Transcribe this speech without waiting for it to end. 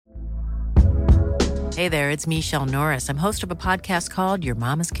Hey there, it's Michelle Norris. I'm host of a podcast called Your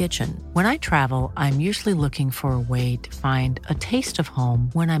Mama's Kitchen. When I travel, I'm usually looking for a way to find a taste of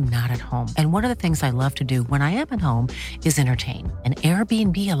home when I'm not at home. And one of the things I love to do when I am at home is entertain. And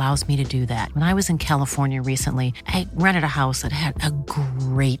Airbnb allows me to do that. When I was in California recently, I rented a house that had a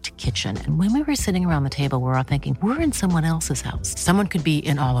great kitchen. And when we were sitting around the table, we were all thinking, we're in someone else's house. Someone could be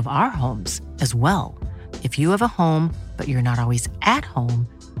in all of our homes as well. If you have a home, but you're not always at home,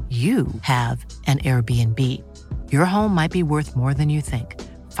 you have an Airbnb. Your home might be worth more than you think.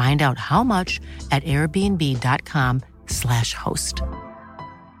 Find out how much at airbnb.com/host.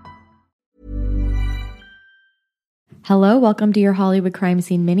 Hello, welcome to your Hollywood Crime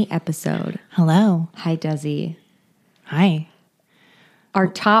Scene mini episode. Hello. Hi, Desi. Hi. Our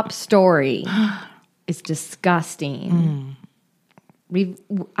top story is disgusting.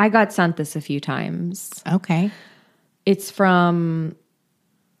 I got sent this a few times. Okay. It's from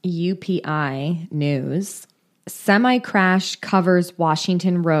UPI News. Semi-crash covers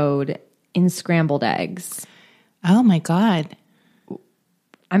Washington Road in scrambled eggs. Oh my God.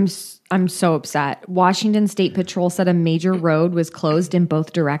 I'm so upset. Washington State Patrol said a major road was closed in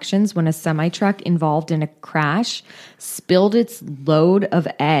both directions when a semi-truck involved in a crash spilled its load of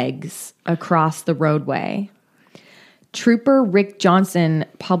eggs across the roadway. Trooper Rick Johnson,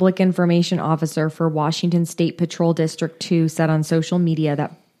 Public Information Officer for Washington State Patrol District 2, said on social media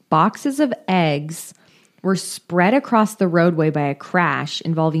that boxes of eggs were spread across the roadway by a crash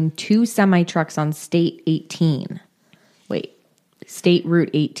involving two semi-trucks on State Route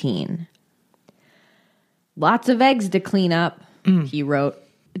 18. Lots of eggs to clean up, he wrote.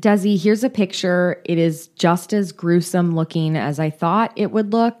 Desi, here's a picture. It is just as gruesome looking as I thought it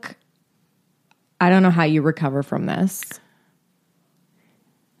would look. I don't know how you recover from this.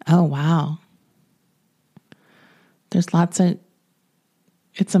 Oh, wow. There's lots of...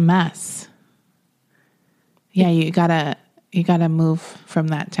 It's a mess. Yeah, you gotta move from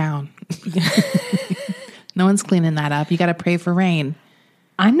that town. No one's cleaning that up. You gotta pray for rain.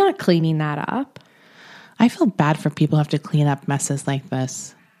 I'm not cleaning that up. I feel bad for people who have to clean up messes like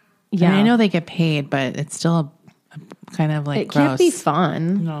this. Yeah, I mean, I know they get paid, but it's still a kind of like it gross. Can't be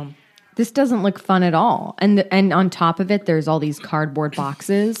fun. No. This doesn't look fun at all. And on top of it, there's all these cardboard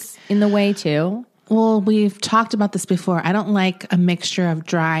boxes in the way too. Well, we've talked about this before. I don't like a mixture of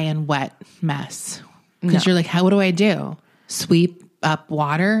dry and wet mess. Because you're like, what do I do? Sweep up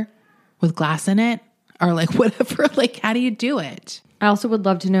water with glass in it? Or like whatever. Like, how do you do it? I also would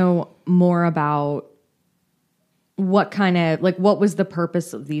love to know more about what was the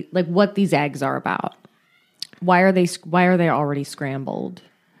purpose of what these eggs are about. Why are they already scrambled?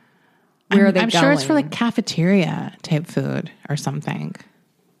 Where are they going? I'm sure it's for like cafeteria type food or something,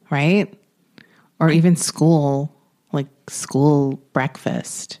 right? Or even school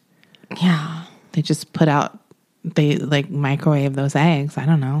breakfast. Yeah. They just they like microwave those eggs. I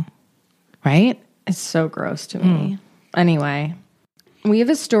don't know. Right? It's so gross to me. Anyway, we have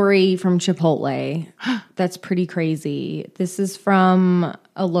a story from Chipotle that's pretty crazy. This is from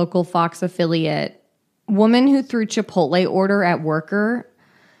a local Fox affiliate. Woman who threw Chipotle order at worker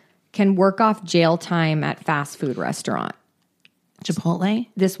can work off jail time at fast food restaurant. Chipotle?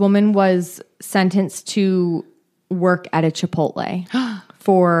 This woman was sentenced to work at a Chipotle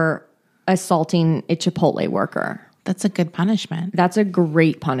for assaulting a Chipotle worker. That's a good punishment. That's a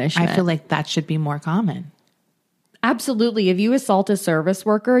great punishment. I feel like that should be more common. Absolutely. If you assault a service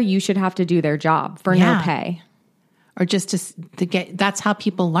worker, you should have to do their job for no pay. Or just to get, that's how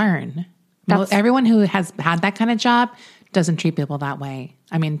people learn. Everyone who has had that kind of job doesn't treat people that way.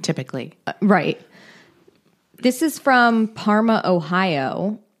 I mean, typically. Right. This is from Parma,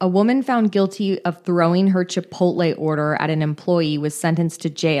 Ohio. A woman found guilty of throwing her Chipotle order at an employee was sentenced to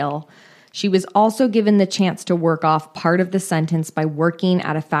jail. She was also given the chance to work off part of the sentence by working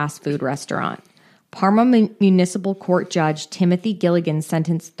at a fast food restaurant. Parma Municipal Court Judge Timothy Gilligan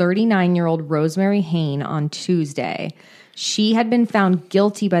sentenced 39-year-old Rosemary Hain on Tuesday. She had been found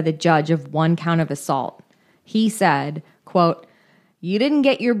guilty by the judge of one count of assault. He said, quote, "You didn't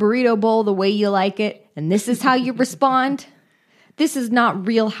get your burrito bowl the way you like it, and this is how you respond? This is not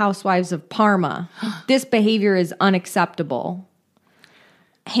Real Housewives of Parma. This behavior is unacceptable."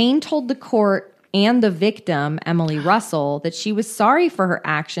 Hain told the court and the victim, Emily Russell, that she was sorry for her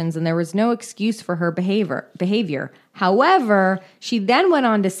actions and there was no excuse for her behavior. However, she then went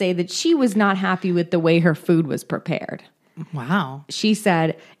on to say that she was not happy with the way her food was prepared. Wow. She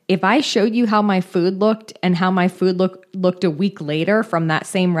said, "If I showed you how my food looked and how my food looked a week later from that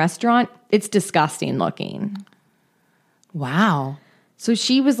same restaurant, it's disgusting looking." Wow. So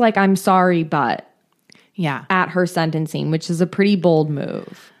she was like, "I'm sorry, but..." Yeah. At her sentencing, which is a pretty bold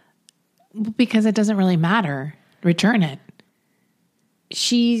move. Because it doesn't really matter. Return it.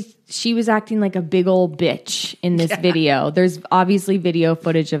 She was acting like a big old bitch in this video. There's obviously video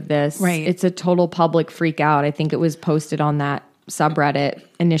footage of this. Right. It's a total public freak out. I think it was posted on that subreddit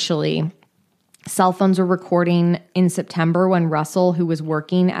initially. Cell phones were recording in September when Russell, who was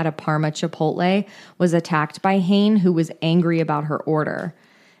working at a Parma Chipotle, was attacked by Hain, who was angry about her order.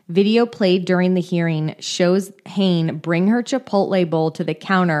 Video played during the hearing shows Hain bring her Chipotle bowl to the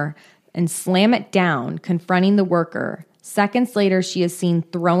counter and slam it down, confronting the worker. Seconds later, she is seen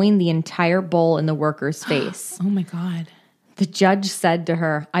throwing the entire bowl in the worker's face. Oh my God. The judge said to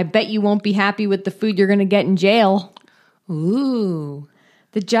her, "I bet you won't be happy with the food you're going to get in jail." Ooh.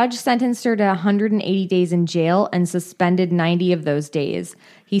 The judge sentenced her to 180 days in jail and suspended 90 of those days.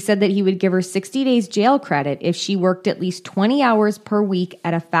 He said that he would give her 60 days jail credit if she worked at least 20 hours per week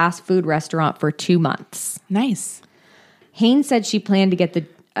at a fast food restaurant for 2 months. Nice. Hain said she planned to get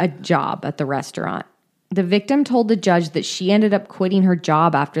a job at the restaurant. The victim told the judge that she ended up quitting her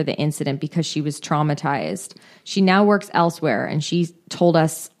job after the incident because she was traumatized. She now works elsewhere, and she told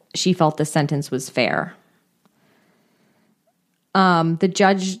us she felt the sentence was fair. The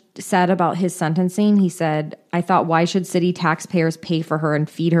judge said about his sentencing, he said, "I thought, why should city taxpayers pay for her and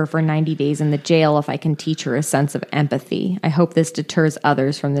feed her for 90 days in the jail if I can teach her a sense of empathy? I hope this deters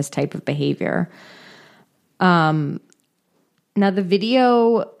others from this type of behavior." Now the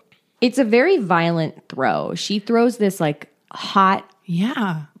video, it's a very violent throw. She throws this like hot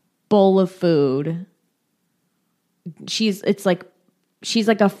bowl of food. She's like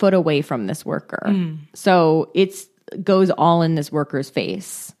a foot away from this worker. So it's goes all in this worker's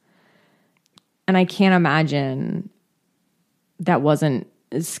face. And I can't imagine that wasn't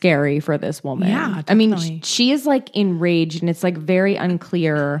scary for this woman. Yeah, I mean, definitely. she is like enraged, and it's like very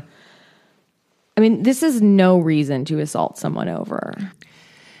unclear. I mean, this is no reason to assault someone over.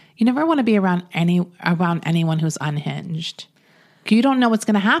 You never want to be around anyone who's unhinged. You don't know what's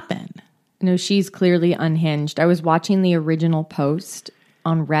going to happen. No, she's clearly unhinged. I was watching the original post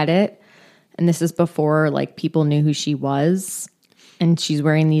on Reddit, and this is before like people knew who she was, and she's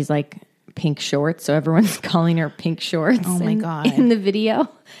wearing these like pink shorts, so everyone's calling her Pink Shorts. Oh my God. In the video,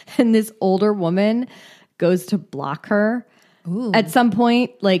 and this older woman goes to block her at some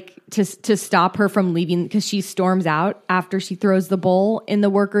point, like to stop her from leaving, because she storms out after she throws the bowl in the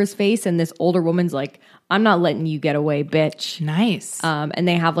worker's face, and this older woman's like, "I'm not letting you get away, bitch." Nice. And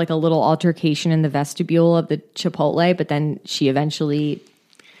they have like a little altercation in the vestibule of the Chipotle, but then she eventually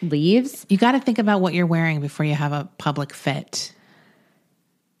leaves. You got to think about what you're wearing before you have a public fit.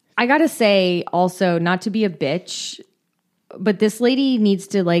 I gotta say also, not to be a bitch, but this lady needs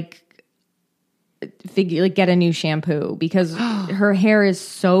to get a new shampoo, because her hair is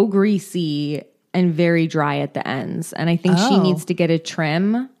so greasy and very dry at the ends. And I think she needs to get a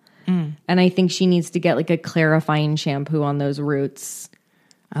trim. And I think she needs to get like a clarifying shampoo on those roots.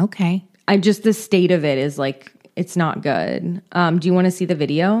 Okay. The state of it is like, it's not good. Do you want to see the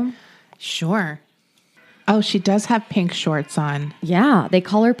video? Sure. Oh, she does have pink shorts on. Yeah, they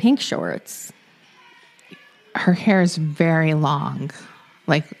call her Pink Shorts. Her hair is very long,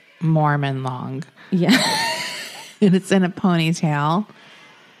 like Mormon long. Yeah. And it's in a ponytail.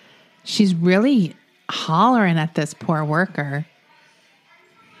 She's really hollering at this poor worker.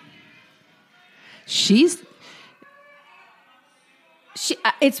 She's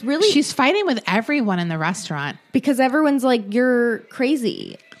fighting with everyone in the restaurant. Because everyone's like, "You're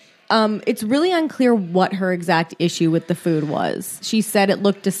crazy." It's really unclear what her exact issue with the food was. She said it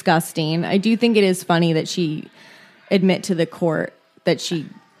looked disgusting. I do think it is funny that she admit to the court that she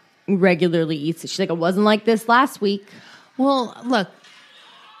regularly eats it. She's like, "It wasn't like this last week." Well, look.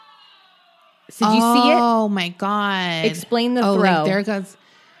 So did you see it? Oh my God. Explain the throw. Like, there goes.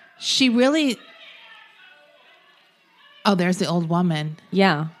 She really. Oh, there's the old woman.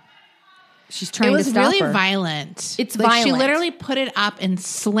 Yeah. She's trying to stop her. It was really violent. It's like violent. She literally put it up and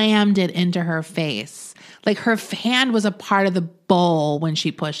slammed it into her face. Like her hand was a part of the bowl when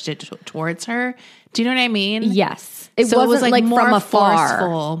she pushed it towards her. Do you know what I mean? Yes. It So wasn't like more from afar.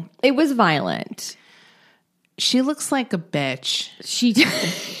 forceful. It was violent. She looks like a bitch. She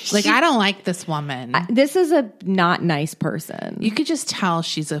Like, I don't like this woman. This is a not nice person. You could just tell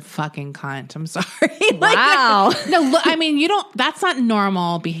she's a fucking cunt. I'm sorry. Wow. No, look, I mean, that's not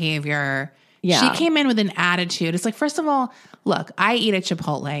normal behavior. Yeah. She came in with an attitude. It's like, first of all, look, I eat at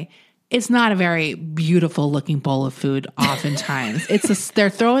Chipotle. It's not a very beautiful looking bowl of food oftentimes. They're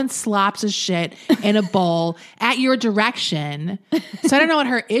throwing slops of shit in a bowl at your direction. So I don't know what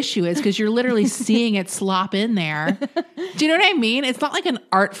her issue is, because you're literally seeing it slop in there. Do you know what I mean? It's not like an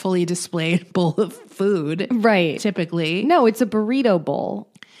artfully displayed bowl of food. Right. Typically. No, it's a burrito bowl.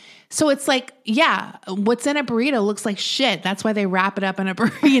 So it's like, yeah, what's in a burrito looks like shit. That's why they wrap it up in a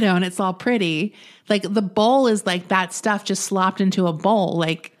burrito and it's all pretty. Like the bowl is like that stuff just slopped into a bowl.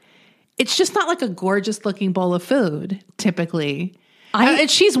 Like it's just not like a gorgeous looking bowl of food typically.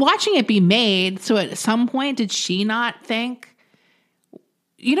 And she's watching it be made. So at some point, did she not think,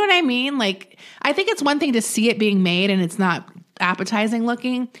 you know what I mean? Like, I think it's one thing to see it being made and it's not appetizing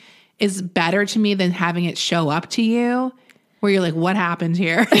looking is better to me than having it show up to you where you're like, what happened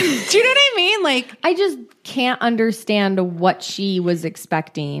here? Do you know what I mean? Like, I just can't understand what she was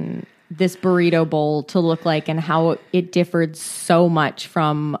expecting this burrito bowl to look like and how it differed so much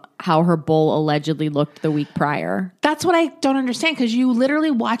from how her bowl allegedly looked the week prior. That's what I don't understand because you literally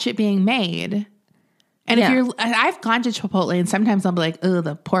watch it being made. And if I've gone to Chipotle and sometimes I'll be like, oh,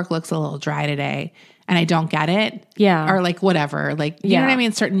 the pork looks a little dry today. And I don't get it. Yeah. Or like whatever. Like, you know what I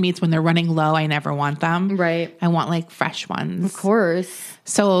mean? Certain meats, when they're running low, I never want them. Right. I want like fresh ones. Of course.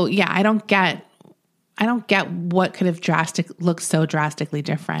 So yeah, I don't get what could have looked so drastically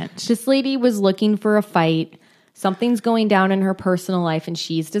different. This lady was looking for a fight. Something's going down in her personal life and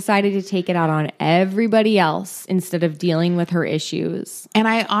she's decided to take it out on everybody else instead of dealing with her issues. And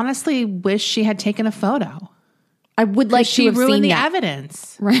I honestly wish she had taken a photo. I would like to have ruined seen the that.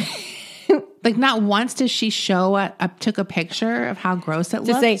 evidence. Right. Like not once did she show took a picture of how gross it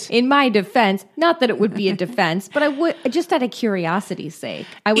looked. To say, in my defense, not that it would be a defense, but I would just out of curiosity's sake,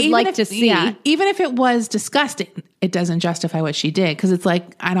 I would like to see. Yeah, even if it was disgusting, it doesn't justify what she did because it's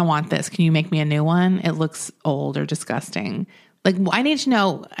like, I don't want this. Can you make me a new one? It looks old or disgusting. Like I need to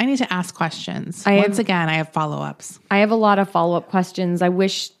know. I need to ask questions. Once again, I have follow-ups. I have a lot of follow-up questions. I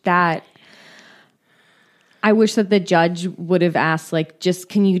wish that the judge would have asked, like, just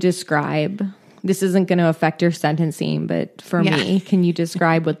can you describe, this isn't going to affect your sentencing, but for me, can you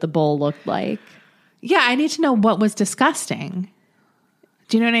describe what the bowl looked like? Yeah, I need to know what was disgusting.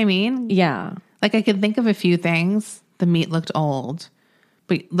 Do you know what I mean? Yeah. Like I could think of a few things. The meat looked old.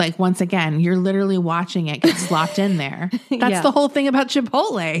 But like, once again, you're literally watching it get slopped in there. That's the whole thing about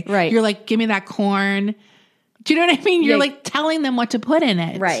Chipotle. Right. You're like, give me that corn. Do you know what I mean? You're like telling them what to put in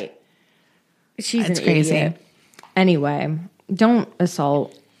it. Right. She's It's an crazy. idiot. Anyway, don't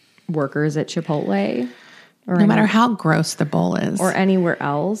assault workers at Chipotle. Or No matter how gross the bowl is. or anywhere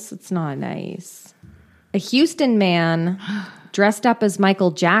else. It's not nice. A Houston man dressed up as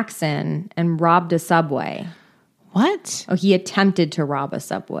Michael Jackson and robbed a Subway. What? Oh, he attempted to rob a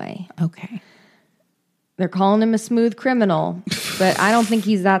Subway. Okay. They're calling him a smooth criminal, but I don't think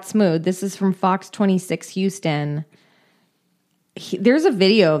he's that smooth. This is from Fox 26 Houston. There's a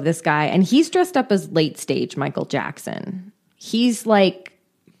video of this guy, and he's dressed up as late stage Michael Jackson. He's like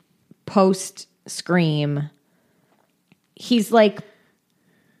post Scream. He's like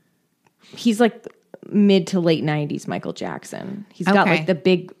mid to late 90s Michael Jackson. He's got like the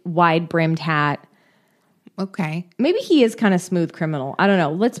big wide brimmed hat. Okay. Maybe he is kind of smooth criminal. I don't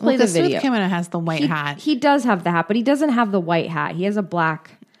know. Let's play the video. Smooth criminal has the white hat. He does have the hat, but he doesn't have the white hat. He has a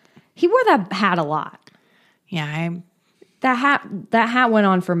black. He wore that hat a lot. Yeah, That hat went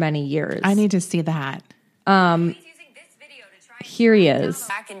on for many years. I need to see the hat. Here he is.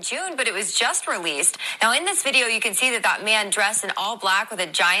 Back in June, but it was just released. Now, in this video, you can see that man dressed in all black with a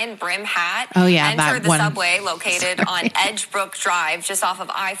giant brim hat entered the Subway located on Edgebrook Drive, just off of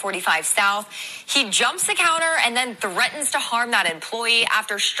I-45 South. He jumps the counter and then threatens to harm that employee.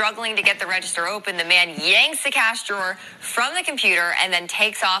 After struggling to get the register open, the man yanks the cash drawer from the computer and then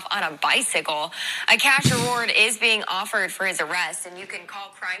takes off on a bicycle. A cash reward is being offered for his arrest, and you can call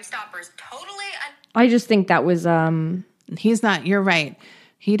Crime Stoppers totally. I just think that was He's not, you're right.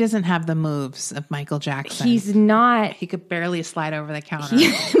 He doesn't have the moves of Michael Jackson. He's not. He could barely slide over the counter.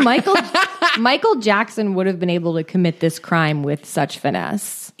 Michael Jackson would have been able to commit this crime with such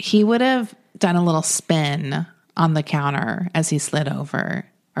finesse. He would have done a little spin on the counter as he slid over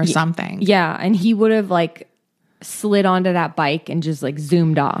or something. Yeah, and he would have like slid onto that bike and just like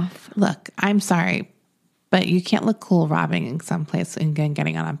zoomed off. Look, I'm sorry, but you can't look cool robbing in some place and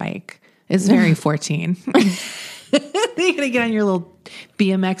getting on a bike. It's very 14. You're going to get on your little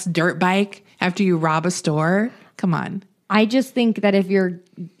BMX dirt bike after you rob a store? Come on. I just think that if you're going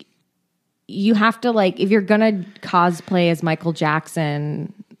to cosplay as Michael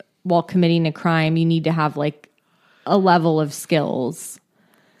Jackson while committing a crime, you need to have like a level of skills.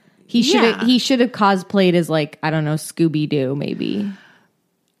 He should have cosplayed as like, I don't know, Scooby-Doo maybe.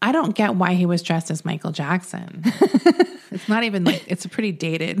 I don't get why he was dressed as Michael Jackson. It's not even like, it's a pretty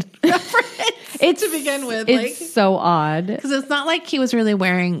dated reference to begin with. It's so odd. Because it's not like he was really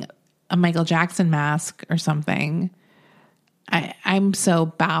wearing a Michael Jackson mask or something. I'm so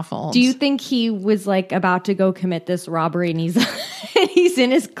baffled. Do you think he was like about to go commit this robbery and he's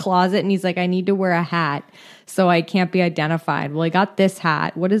in his closet and he's like, I need to wear a hat so I can't be identified. Well, I got this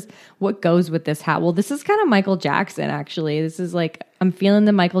hat. What goes with this hat? Well, this is kind of Michael Jackson, actually. This is like, I'm feeling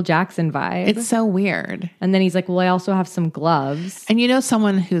the Michael Jackson vibe. It's so weird. And then he's like, well, I also have some gloves. And you know,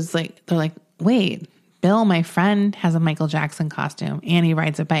 someone who's like, they're like, wait, Bill, my friend, has a Michael Jackson costume and he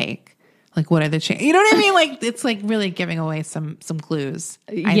rides a bike. Like, what are the chances? You know what I mean? Like, it's like really giving away some clues.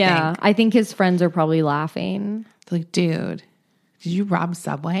 I think his friends are probably laughing. They're like, dude, did you rob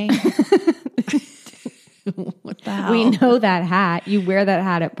Subway? What the hell? We know that hat. You wear that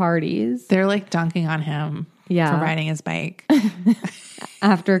hat at parties. They're like dunking on him for riding his bike.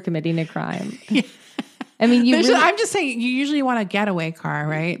 After committing a crime. Yeah. I mean, I'm just saying, you usually want a getaway car,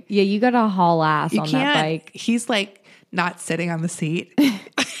 right? Yeah, you got to haul ass on that bike. He's like not sitting on the seat. Do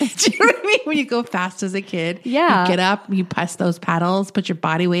you know what I mean? When you go fast as a kid, you get up, you press those pedals, put your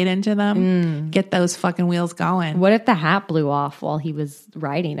body weight into them, get those fucking wheels going. What if the hat blew off while he was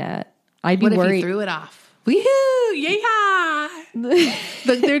riding it? I'd be worried. What if he threw it off? Woohoo! Yeah!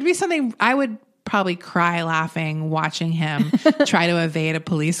 There'd be something, I would probably cry laughing watching him try to evade a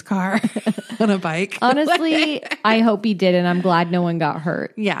police car on a bike. Honestly, I hope he did, and I'm glad no one got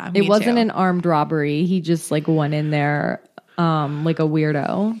hurt. Yeah, it wasn't an armed robbery. He just like went in there like a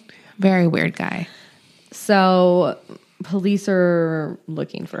weirdo. Very weird guy. So police are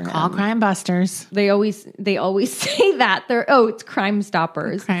looking for him. Call Crime Busters. They always say that. It's Crime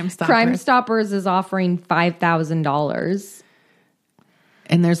Stoppers. Crime Stoppers. Crime Stoppers is offering $5,000.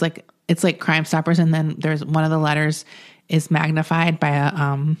 And there's like, it's like Crime Stoppers, and then there's one of the letters is magnified by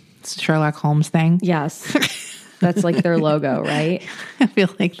a Sherlock Holmes thing. Yes. That's like their logo, right? I feel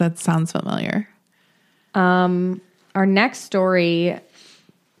like that sounds familiar. Our next story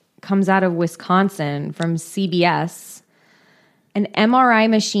comes out of Wisconsin from CBS. An MRI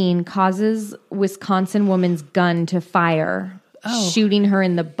machine causes Wisconsin woman's gun to fire, shooting her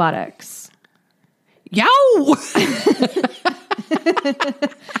in the buttocks. Yow!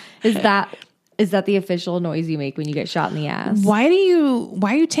 Is that the official noise you make when you get shot in the ass? Why are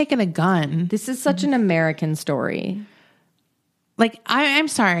you taking a gun? This is such an American story. Like, I'm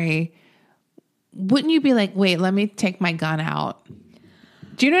sorry. Wouldn't you be like, wait, let me take my gun out?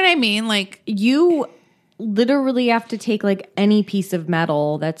 Do you know what I mean? Like, you literally have to take like any piece of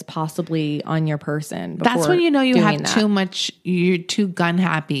metal that's possibly on your person. That's when you know you have too much, you're too gun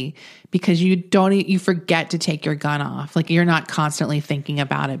happy because you forget to take your gun off. Like, you're not constantly thinking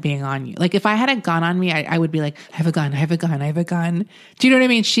about it being on you. Like, if I had a gun on me, I would be like, I have a gun. Do you know what I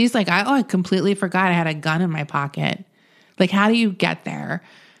mean? She's like, I completely forgot I had a gun in my pocket. Like, how do you get there?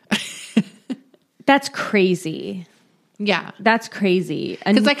 That's crazy. Yeah. That's crazy.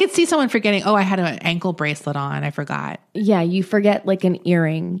 Because I could see someone forgetting, I had an ankle bracelet on. I forgot. Yeah, you forget like an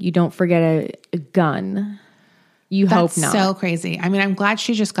earring. You don't forget a gun. Hope not. That's so crazy. I mean, I'm glad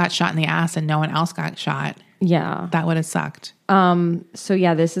she just got shot in the ass and no one else got shot. Yeah. That would have sucked. So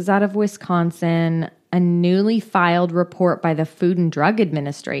yeah, this is out of Wisconsin. A newly filed report by the Food and Drug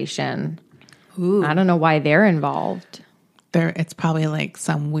Administration. Ooh. I don't know why they're involved. It's probably like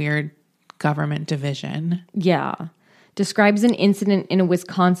some weird government division. Yeah. Describes an incident in a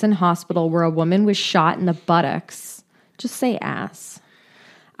Wisconsin hospital where a woman was shot in the buttocks. Just say ass.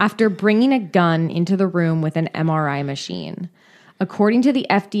 After bringing a gun into the room with an MRI machine. According to the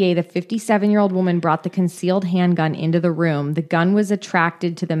FDA, the 57-year-old woman brought the concealed handgun into the room. The gun was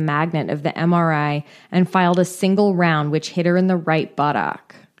attracted to the magnet of the MRI and fired a single round, which hit her in the right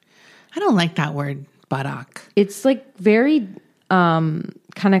buttock. I don't like that word, buttock. It's like very kind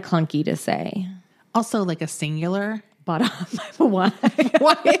of clunky to say. Also like a singular. Buttock. Why?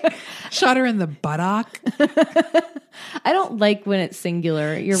 Shot her in the buttock. I don't like when it's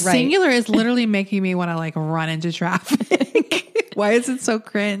singular. You're right. Singular is literally making me want to like run into traffic. Why is it so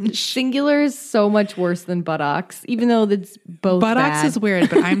cringe? Singular is so much worse than buttocks, even though it's both buttocks bad. is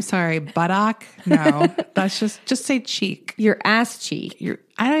weird, but I'm sorry. Buttock? No. That's just say cheek. Your ass cheek.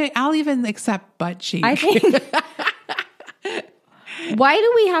 I'll even accept butt cheek. I think. Why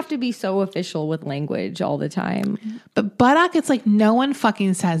do we have to be so official with language all the time? But buttock, it's like no one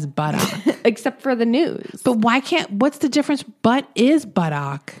fucking says buttock. Except for the news. But what's the difference? Butt is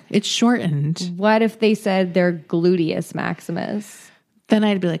buttock. It's shortened. What if they said their gluteus maximus? Then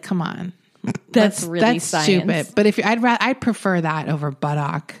I'd be like, come on. That's really stupid. But I'd prefer that over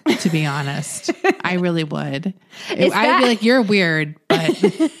buttock, to be honest. I really would. I'd be like, you're weird,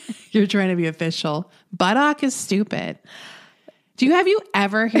 but you're trying to be official. Buttock is stupid. Have you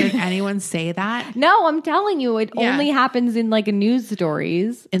ever heard anyone say that? No, I'm telling you, it only happens in like news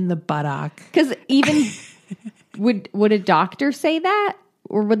stories. In the buttock. Because even Would a doctor say that?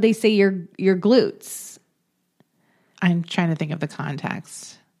 Or would they say your glutes? I'm trying to think of the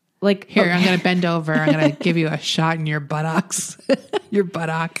context. Like, here, okay. I'm going to bend over. I'm going to give you a shot in your buttocks. Your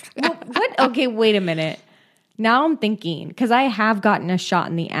buttock. What? Okay, wait a minute. Now I'm thinking, because I have gotten a shot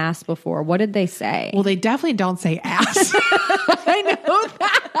in the ass before. What did they say? Well, they definitely don't say ass. I know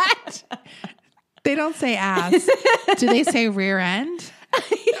that. They don't say ass. Do they say rear end?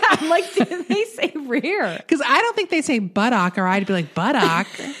 Yeah, I'm like, did they say rear? Because I don't think they say buttock, or I'd be like, buttock.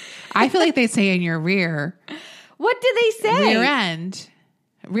 I feel like they say in your rear. What do they say? Rear end.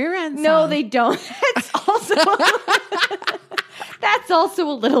 Rear end. No, they don't. That's also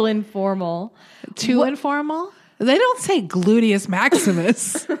a little informal. Too informal? They don't say gluteus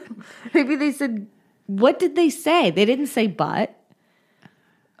maximus. Maybe they said, what did they say? They didn't say butt.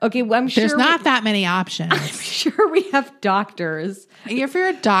 Okay, well, I'm sure there's not that many options. I'm sure we have doctors. If you're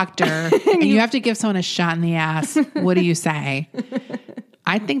a doctor and you have to give someone a shot in the ass, what do you say?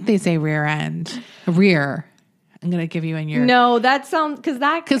 I think they say rear end. Rear. I'm going to give you in your... No, that sounds...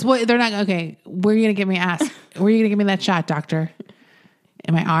 Because what they're not... Okay, where are you going to give me ass? Where are you going to give me that shot, doctor?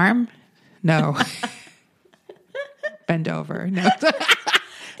 In my arm? No. Bend over. No.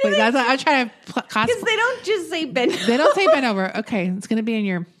 Wait, I'm trying to... Because they don't just say bend over. They don't say bend over. Okay, it's going to be in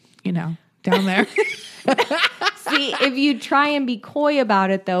your, down there. See, if you try and be coy about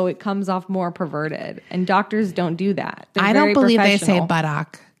it, though, it comes off more perverted. And doctors don't do that. I don't believe they say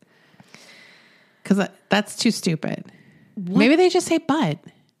buttock. Because that's too stupid. What? Maybe they just say butt.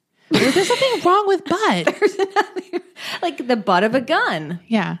 There's something wrong with butt. There's nothing, like the butt of a gun.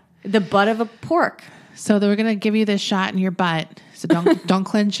 Yeah. The butt of a pork. So we're going to give you this shot in your butt. So don't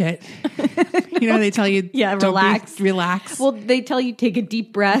clench it. They tell you, relax. Well, they tell you take a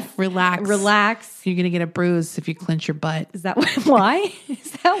deep breath. Relax. You're going to get a bruise if you clench your butt. Is that why?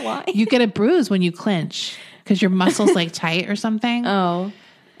 Is that why? You get a bruise when you clench because your muscle's like tight or something. Oh.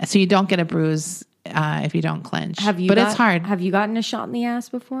 So you don't get a bruise if you don't clench. It's hard. Have you gotten a shot in the ass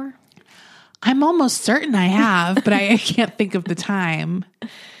before? I'm almost certain I have, but I can't think of the time.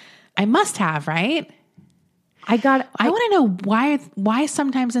 I must have, right? I want to know why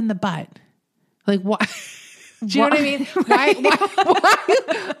sometimes in the butt. Like, why? Do you know what I mean?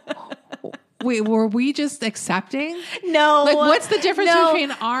 Why? Wait, were we just accepting? No. Like, what's the difference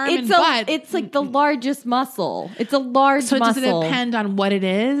between arm and butt? It's like the largest muscle. It's a large muscle. So does it depend on what it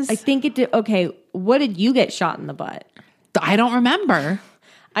is? I think it did. Okay, what did you get shot in the butt? I don't remember.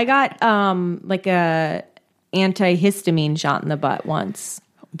 I got like a antihistamine shot in the butt once.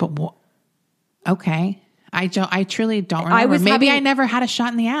 But what? Okay. I truly don't remember. Maybe I never had a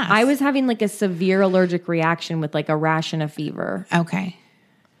shot in the ass. I was having like a severe allergic reaction with like a rash and a fever. Okay.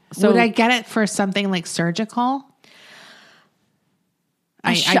 So would I get it for something like surgical?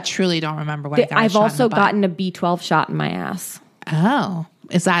 I truly don't remember what I got. I've also gotten a B12 shot in my ass. Oh.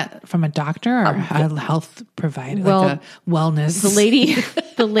 Is that from a doctor or a health provider? Well, like a wellness?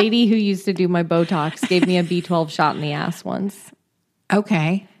 The lady who used to do my Botox gave me a B12 shot in the ass once.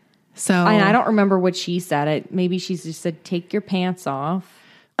 Okay. So, and I don't remember what she said. Maybe she just said, take your pants off.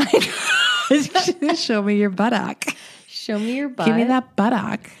 Show me your buttock. Show me your butt. Give me that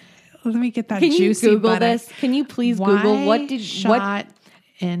buttock. Let me get that juicy Google buttock. this? Can you please Google shot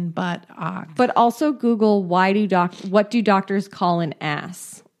in buttock? But also Google what do doctors call an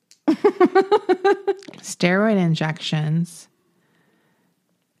ass? Steroid injections.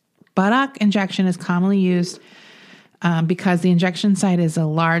 Buttock injection is commonly used because the injection site is a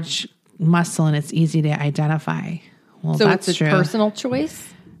large muscle and it's easy to identify. Well, so that's it's a personal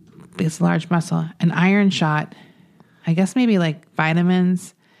choice? It's a large muscle. An iron shot, I guess maybe like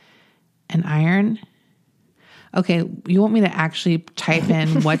vitamins and iron. Okay, you want me to actually type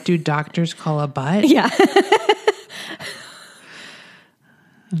in what do doctors call a butt? Yeah.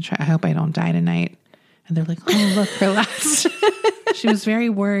 I hope I don't die tonight. And they're like, oh, look, her last. She was very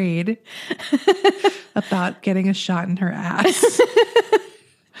worried about getting a shot in her ass.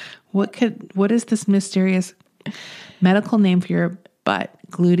 What is this mysterious medical name for your butt?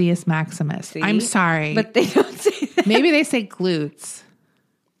 Gluteus maximus. See? I'm sorry. But they don't say that. Maybe they say glutes.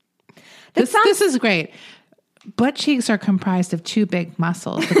 This is great. Butt cheeks are comprised of two big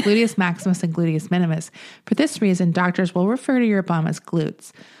muscles, the gluteus maximus and gluteus minimus. For this reason, doctors will refer to your bum as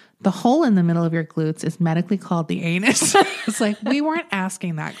glutes. The hole in the middle of your glutes is medically called the anus. It's like, we weren't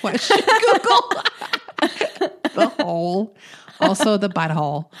asking that question. Google. The hole. Also the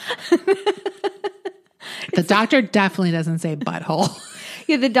butthole. The doctor definitely doesn't say butthole.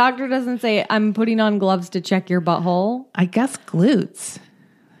 Yeah, the doctor doesn't say, I'm putting on gloves to check your butthole. I guess glutes.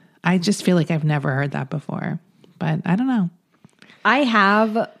 I just feel like I've never heard that before. But I don't know. I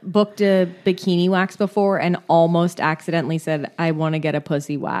have booked a bikini wax before and almost accidentally said, I want to get a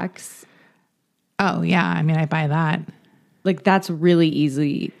pussy wax. Oh, yeah. I mean, I buy that. Like, that's really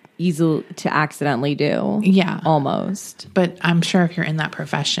easy to accidentally do. Yeah. Almost. But I'm sure if you're in that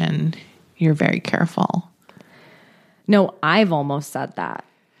profession, you're very careful. No, I've almost said that.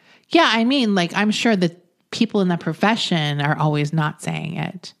 Yeah, I mean, like, I'm sure that people in that profession are always not saying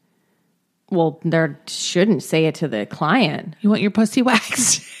it. Well, they shouldn't say it to the client. You want your pussy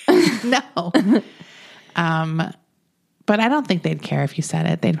waxed? No. But I don't think they'd care if you said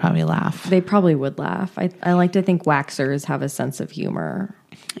it. They'd probably laugh. They probably would laugh. I like to think waxers have a sense of humor.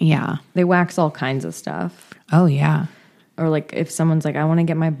 Yeah. They wax all kinds of stuff. Oh, yeah. Or like if someone's like, I want to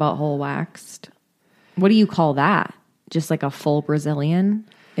get my butthole waxed. What do you call that? Just like a full Brazilian?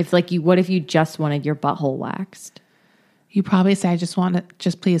 What if you just wanted your butthole waxed? You probably say, I just want to,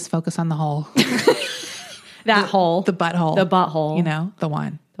 just please focus on the hole. That hole. The butthole. The butthole. You know, the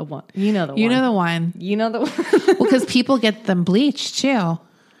one. The one. You know the one. You know the one. You know the one. Well, because people get them bleached too,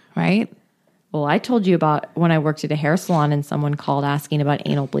 right? Well, I told you about when I worked at a hair salon and someone called asking about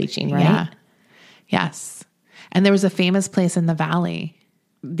anal bleaching, right? Yeah. Yes. And there was a famous place in the Valley.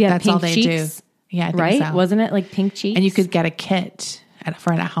 Yeah, that's all they cheeks, do. Yeah, I think right? So. Wasn't it like pink cheeks? And you could get a kit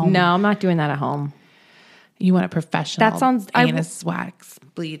for it at home. No, I'm not doing that at home. You want a professional that sounds, anus wax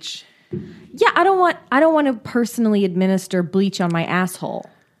bleach. Yeah, I don't want to personally administer bleach on my asshole.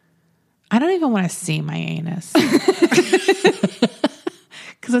 I don't even want to see my anus.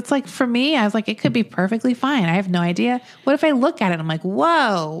 Because it's like, for me, I was like, it could be perfectly fine. I have no idea. What if I look at it and I'm like,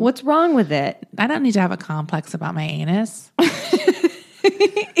 whoa. What's wrong with it? I don't need to have a complex about my anus.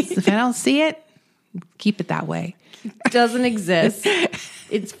 If I don't see it, keep it that way. It doesn't exist.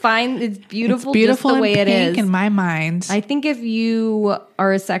 It's fine. It's beautiful just the way it is. In my mind. I think if you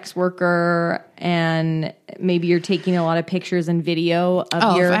are a sex worker and maybe you're taking a lot of pictures and video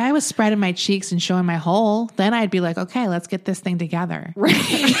of if I was spreading my cheeks and showing my hole, then I'd be like, okay, let's get this thing together. Right.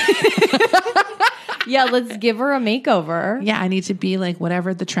 Yeah, let's give her a makeover. Yeah, I need to be like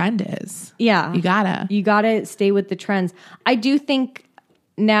whatever the trend is. Yeah. You gotta stay with the trends. I do think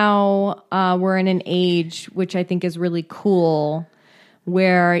now we're in an age, which I think is really cool,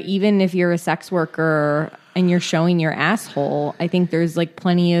 where even if you're a sex worker and you're showing your asshole, I think there's like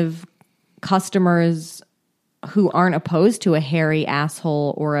plenty of customers who aren't opposed to a hairy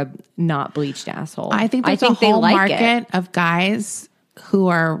asshole or a not bleached asshole. I think there's a whole market of guys who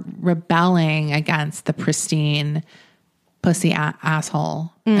are rebelling against the pristine pussy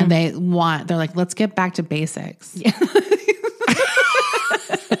asshole. And they're like, let's get back to basics. Yeah.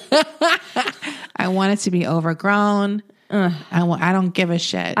 I want it to be overgrown. I don't give a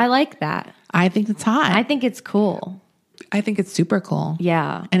shit. I like that. I think it's hot. I think it's cool. I think it's super cool.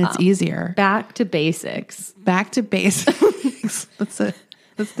 Yeah. And it's easier. Back to basics. Back to basics.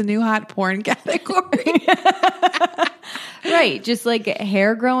 That's the new hot porn category. Right. Just like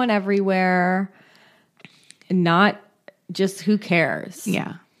hair growing everywhere. Not just who cares.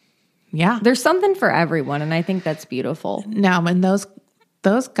 Yeah. Yeah. There's something for everyone. And I think that's beautiful. No, and those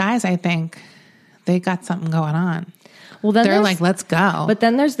guys, I think they got something going on. Well, then they're like, let's go. But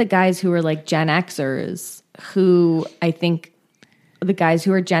then there's the guys who are like Gen Xers who I think the guys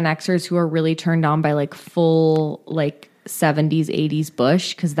who are Gen Xers who are really turned on by like full like 70s, 80s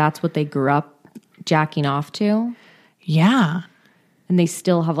Bush because that's what they grew up jacking off to. Yeah. And they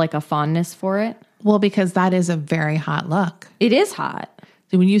still have like a fondness for it. Well, because that is a very hot look. It is hot.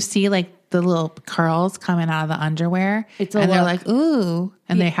 When you see like the little curls coming out of the underwear they're like, ooh,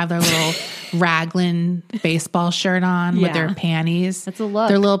 and they have their little raglan baseball shirt on with their panties. That's a look.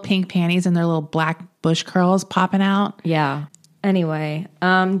 Their little pink panties and their little black bush curls popping out. Yeah. Anyway,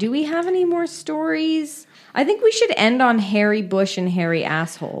 do we have any more stories? I think we should end on hairy bush and hairy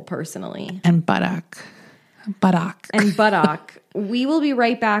asshole, personally. And buttock. And buttock. We will be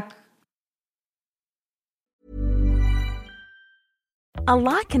right back. A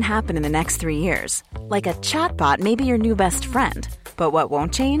lot can happen in the next 3 years. Like a chatbot may be your new best friend. But what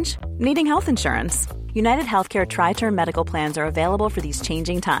won't change? Needing health insurance. United Healthcare Tri-Term Medical Plans are available for these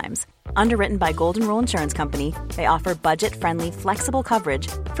changing times. Underwritten by Golden Rule Insurance Company, they offer budget-friendly, flexible coverage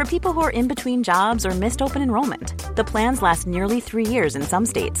for people who are in between jobs or missed open enrollment. The plans last nearly 3 years in some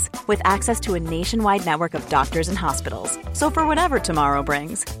states, with access to a nationwide network of doctors and hospitals. So for whatever tomorrow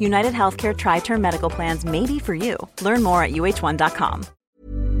brings, United Healthcare Tri-Term Medical Plans may be for you. Learn more at uh1.com.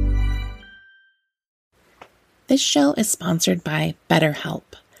 This show is sponsored by BetterHelp.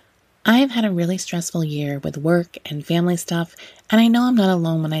 I've had a really stressful year with work and family stuff, and I know I'm not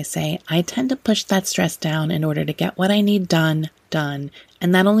alone when I say I tend to push that stress down in order to get what I need done, and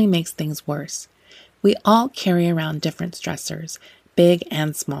that only makes things worse. We all carry around different stressors, big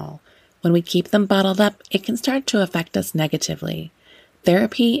and small. When we keep them bottled up, it can start to affect us negatively.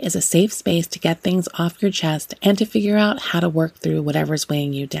 Therapy is a safe space to get things off your chest and to figure out how to work through whatever's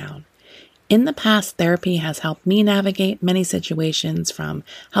weighing you down. In the past, therapy has helped me navigate many situations, from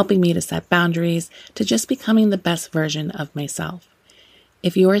helping me to set boundaries to just becoming the best version of myself.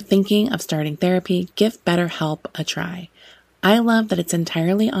 If you are thinking of starting therapy, give BetterHelp a try. I love that it's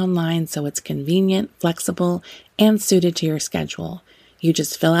entirely online, so it's convenient, flexible, and suited to your schedule. You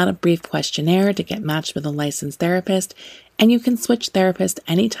just fill out a brief questionnaire to get matched with a licensed therapist, and you can switch therapists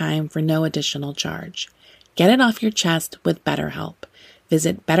anytime for no additional charge. Get it off your chest with BetterHelp.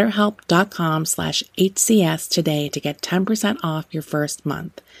 Visit BetterHelp.com/HCS today to get 10% off your first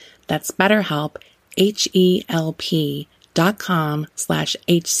month. That's BetterHelp, HELP.com/HCS.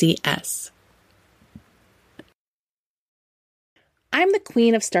 I'm the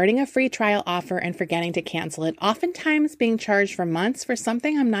queen of starting a free trial offer and forgetting to cancel it, oftentimes being charged for months for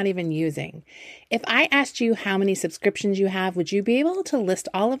something I'm not even using. If I asked you how many subscriptions you have, would you be able to list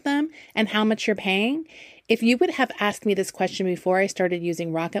all of them and how much you're paying? If you would have asked me this question before I started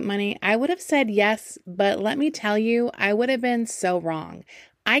using Rocket Money, I would have said yes, but let me tell you, I would have been so wrong.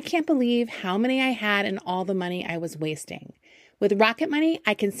 I can't believe how many I had and all the money I was wasting. With Rocket Money,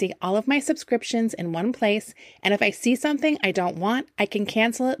 I can see all of my subscriptions in one place, and if I see something I don't want, I can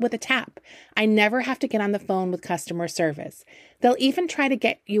cancel it with a tap. I never have to get on the phone with customer service. They'll even try to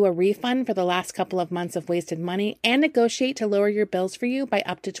get you a refund for the last couple of months of wasted money and negotiate to lower your bills for you by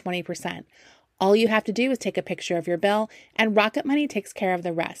up to 20%. All you have to do is take a picture of your bill, and Rocket Money takes care of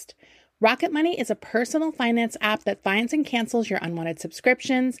the rest. Rocket Money is a personal finance app that finds and cancels your unwanted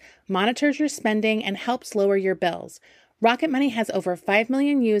subscriptions, monitors your spending, and helps lower your bills. Rocket Money has over 5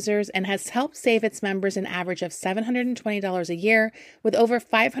 million users and has helped save its members an average of $720 a year, with over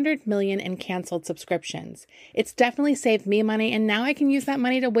 500 million in canceled subscriptions. It's definitely saved me money, and now I can use that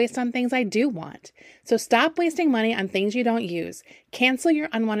money to waste on things I do want. So stop wasting money on things you don't use. Cancel your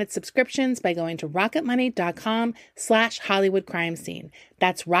unwanted subscriptions by going to rocketmoney.com/Hollywood Crime Scene.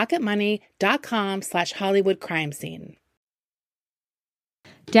 That's rocketmoney.com/Hollywood Crime Scene.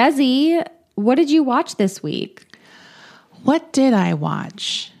 Desi, what did you watch this week? What did I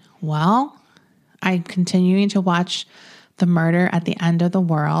watch? Well, I'm continuing to watch The Murder at the End of the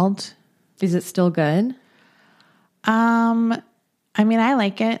World. Is it still good? I mean, I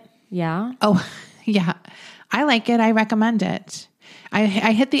like it. Yeah? Oh, yeah. I like it. I recommend it. I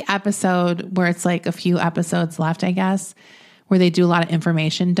hit the episode where it's like a few episodes left, I guess, where they do a lot of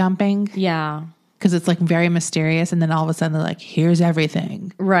information dumping. Yeah. Because it's like very mysterious. And then all of a sudden they're like, here's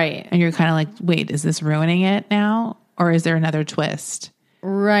everything. Right. And you're kind of like, wait, is this ruining it now? Or is there another twist?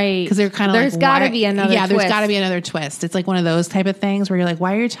 Right. Because they're kind of there's got to be another twist. Yeah, there's got to be another twist. It's like one of those type of things where you're like,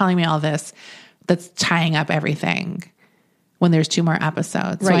 why are you telling me all this that's tying up everything when there's 2 more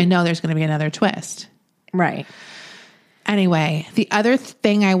episodes? Right. So I know there's going to be another twist. Right. Anyway, the other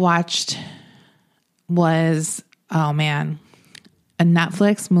thing I watched was, oh man, a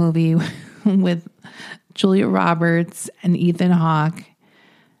Netflix movie with Julia Roberts and Ethan Hawke.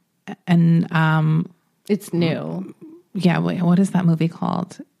 And it's new. Yeah, wait, what is that movie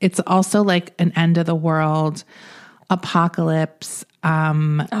called? It's also like an end of the world apocalypse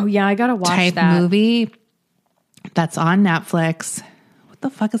oh yeah, I gotta watch type that movie that's on Netflix. What the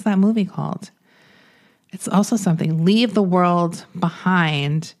fuck is that movie called? It's also something Leave the World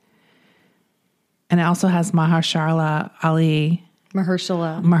Behind. And it also has Mahershala,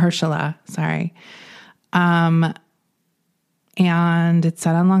 sorry. And it's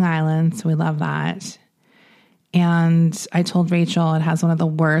set on Long Island, so we love that. And I told Rachel it has one of the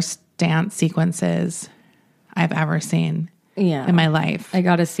worst dance sequences I've ever seen in my life. I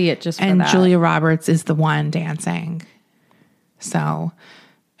got to see it just for that. And Julia Roberts is the one dancing. So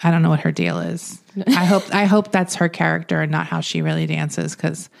I don't know what her deal is. I hope that's her character and not how she really dances,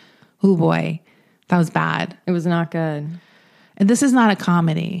 because, oh boy, that was bad. It was not good. And this is not a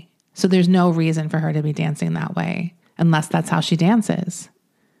comedy, so there's no reason for her to be dancing that way unless that's how she dances.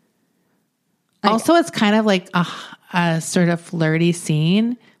 Also, it's kind of like a sort of flirty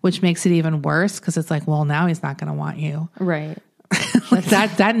scene, which makes it even worse because it's like, well, now he's not going to want you. Right. Like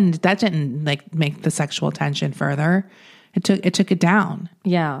that didn't like make the sexual tension further. It took it down.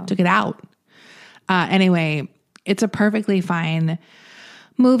 Yeah. Took it out. Anyway, it's a perfectly fine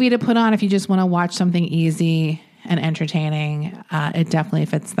movie to put on if you just want to watch something easy and entertaining. It definitely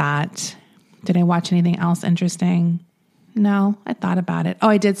fits that. Did I watch anything else interesting? No, I thought about it. Oh,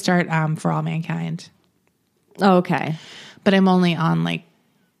 I did start For All Mankind. Oh, okay. But I'm only on like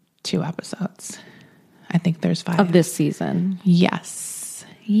 2 episodes. I think there's 5. Of this season. Yes.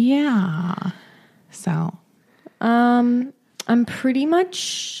 Yeah. So, I'm pretty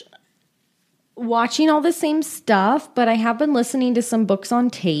much watching all the same stuff, but I have been listening to some books on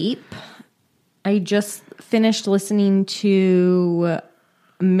tape. I just finished listening to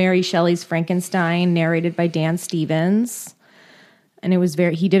Mary Shelley's Frankenstein, narrated by Dan Stevens. And it was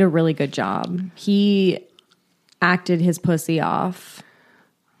he did a really good job. He acted his pussy off.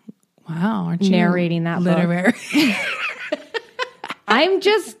 Wow. Aren't you narrating that literary? Book. I'm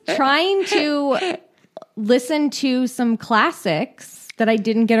just trying to listen to some classics that I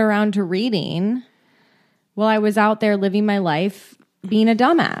didn't get around to reading while I was out there living my life being a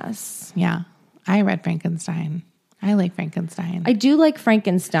dumbass. Yeah. I read Frankenstein. I like Frankenstein. I do like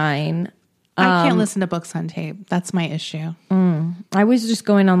Frankenstein. I can't listen to books on tape. That's my issue. I was just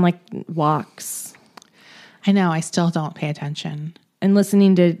going on like walks. I know. I still don't pay attention. And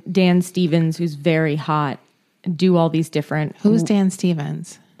listening to Dan Stevens, who's very hot, do all these different... Who's Dan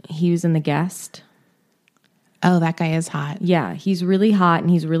Stevens? He was in The Guest. Oh, that guy is hot. Yeah, he's really hot and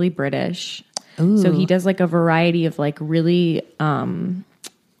he's really British. Ooh. So he does like a variety of like really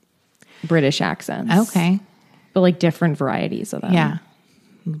British accents. Okay. But like different varieties of them. Yeah.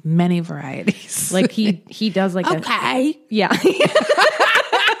 Many varieties. Like he does like okay. Yeah.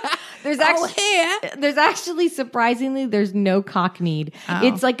 There's actually surprisingly there's no cockneyed. Oh.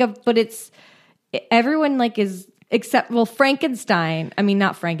 It's like everyone like is except Frankenstein. I mean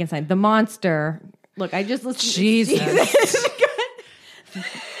not Frankenstein, the monster. Look, I just listened Jesus.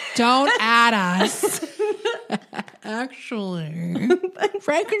 Don't add us. Actually,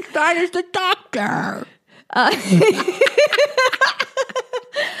 Frankenstein is the doctor. I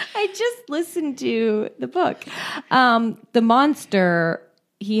just listened to the book. The monster,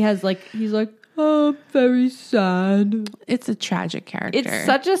 he's like, oh, very sad. It's a tragic character. It's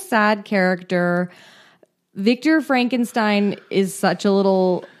such a sad character. Victor Frankenstein is such a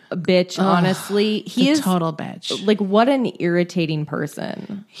little bitch, honestly. He is a total bitch. Like, what an irritating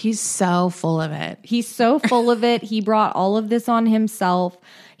person. He's so full of it. He's so full of it. He brought all of this on himself.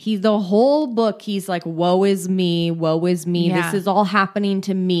 The whole book, he's like, woe is me, woe is me. Yeah. This is all happening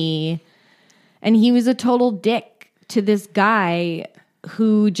to me. And he was a total dick to this guy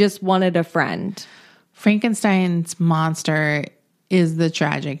who just wanted a friend. Frankenstein's monster is the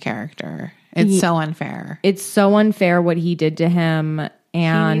tragic character. It's so unfair. It's so unfair what he did to him.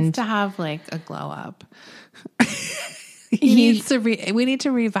 And he needs to have like a glow up. We need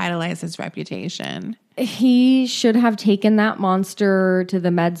to revitalize his reputation. He should have taken that monster to the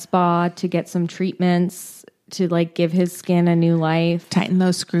med spa to get some treatments to like give his skin a new life. Tighten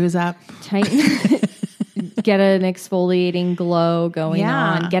those screws up. Get an exfoliating glow going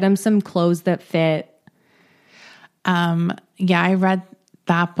on. Get him some clothes that fit. Yeah, I read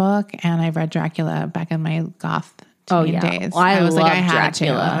that book and I read Dracula back in my goth days. Well, I was like, I had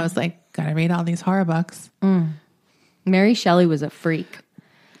Dracula. I was like, gotta read all these horror books. Mary Shelley was a freak.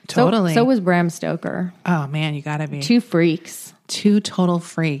 Totally. So was Bram Stoker. Oh man, you gotta be. Two freaks. Two total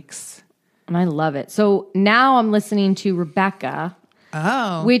freaks. And I love it. So now I'm listening to Rebecca.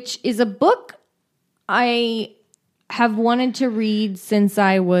 Oh. Which is a book I have wanted to read since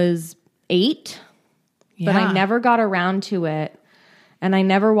I was 8. But I never got around to it. And I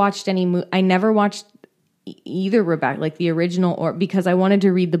never watched I never watched either Rebecca, like the original, or because I wanted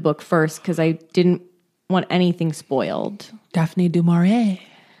to read the book first because I didn't want anything spoiled. Daphne du Maurier.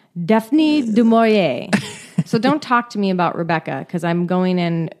 So don't talk to me about Rebecca because I'm going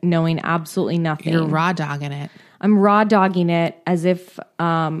in knowing absolutely nothing. You're raw dogging it. I'm raw dogging it as if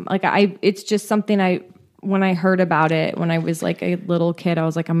it's just something when I heard about it when I was like a little kid, I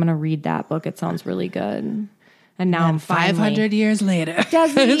was like, I'm going to read that book. It sounds really good. And now I'm 500 years later.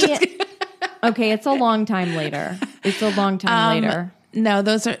 Okay, it's a long time later. Later. No,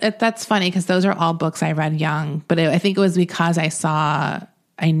 that's funny because those are all books I read young, but I think it was because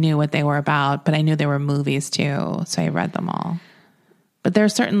I knew what they were about, but I knew there were movies too, so I read them all. But there are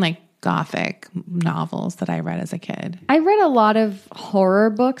certain like gothic novels that I read as a kid. I read a lot of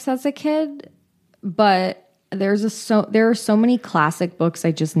horror books as a kid, but there are so many classic books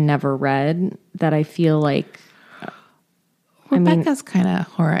I just never read that I feel like Rebecca's kind of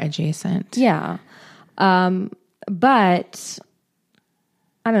horror adjacent. Yeah. But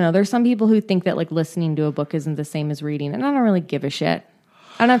I don't know. There's some people who think that like listening to a book isn't the same as reading, and I don't really give a shit.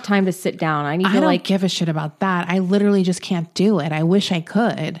 I don't have time to sit down. I don't give a shit about that. I literally just can't do it. I wish I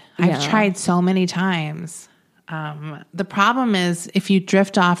could. Yeah. I've tried so many times. The problem is if you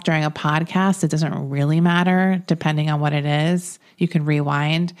drift off during a podcast, it doesn't really matter depending on what it is. You can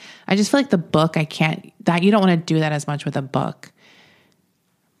rewind. I just feel like the book, you don't want to do that as much with a book.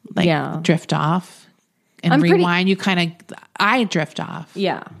 Drift off and rewind. I drift off.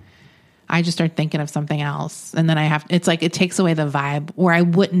 Yeah. I just start thinking of something else. And then it's like, it takes away the vibe where I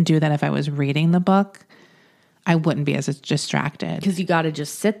wouldn't do that if I was reading the book. I wouldn't be as distracted. Because you got to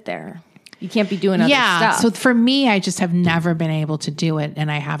just sit there. You can't be doing other stuff. So for me, I just have never been able to do it.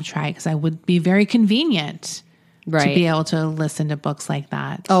 And I have tried because I would be very convenient to be able to listen to books like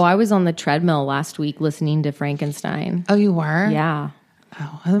that. Oh, I was on the treadmill last week listening to Frankenstein. Oh, you were? Yeah.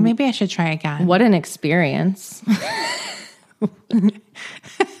 Oh, well, maybe I should try again. What an experience.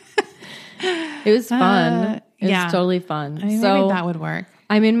 It was fun. It was totally fun. Maybe that would work.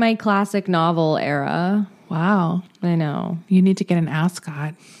 I'm in my classic novel era. Wow. I know. You need to get an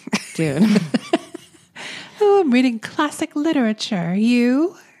ascot. Dude. Oh, I'm reading classic literature.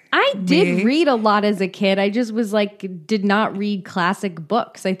 You? I did read a lot as a kid. I just was like, did not read classic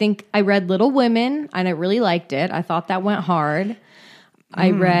books. I think I read Little Women and I really liked it. I thought that went hard.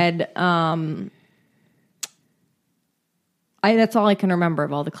 I read, that's all I can remember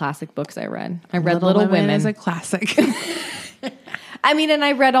of all the classic books I read. I read Little Women is a classic. I mean, and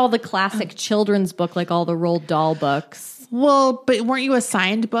I read all the classic children's book, like all the Roald Dahl books. Well, but weren't you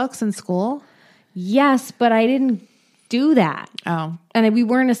assigned books in school? Yes, but I didn't do that. Oh. And we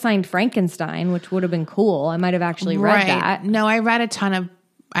weren't assigned Frankenstein, which would have been cool. I might have actually read that. No, I read a ton of,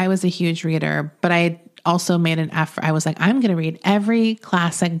 I was a huge reader, but I also made an effort. I was like, I'm going to read every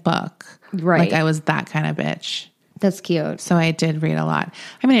classic book. Right. Like I was that kind of bitch. That's cute. So I did read a lot.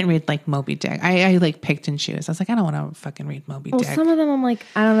 I mean, I didn't read like Moby Dick. I like picked and choose. I was like, I don't want to fucking read Moby Dick. Some of them I'm like,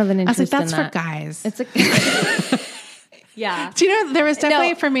 I don't have an interest in that. I was like, that's for guys. It's a yeah. Do you know, there was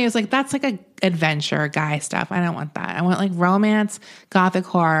definitely for me, it was like, that's like a adventure guy stuff. I don't want that. I want like romance, gothic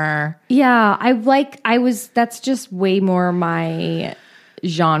horror. Yeah. That's just way more my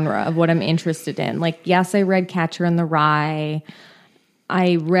genre of what I'm interested in. Like, yes, I read Catcher in the Rye.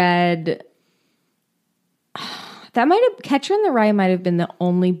 I read... Catcher in the Rye might have been the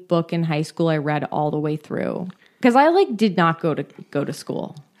only book in high school I read all the way through. Because I did not go to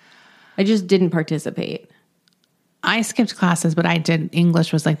school. I just didn't participate. I skipped classes, but I did.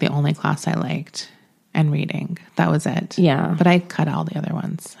 English was like the only class I liked, and reading. That was it. Yeah. But I cut all the other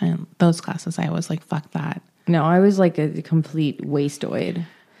ones. And those classes, I was like, fuck that. No, I was like a complete wasteoid.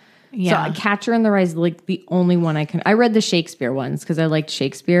 Yeah. So Catcher in the Rye is like the only one I read the Shakespeare ones because I liked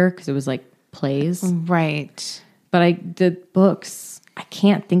Shakespeare because it was like plays. Right. But the books, I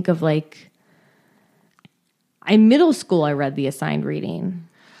can't think of in middle school, I read the assigned reading.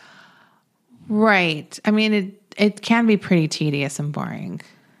 Right. I mean, it can be pretty tedious and boring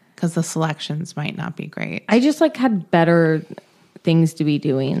because the selections might not be great. I just had better things to be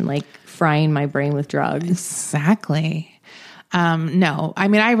doing, like frying my brain with drugs. Exactly. No, I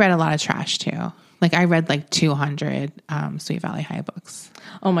mean, I read a lot of trash too. Like I read 200 Sweet Valley High books.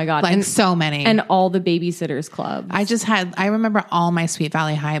 Oh my God. And so many. And all the Babysitters Club. I remember all my Sweet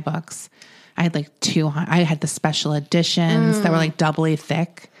Valley High books. I had 200. I had the special editions that were doubly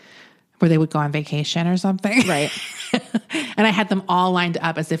thick where they would go on vacation or something. Right. And I had them all lined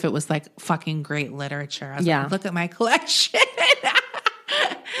up as if it was fucking great literature. I was like, look at my collection.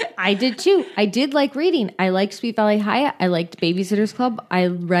 I did too. I did like reading. I liked Sweet Valley High. I liked Babysitter's Club. I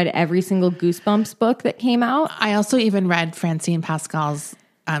read every single Goosebumps book that came out. I also even read Francine Pascal's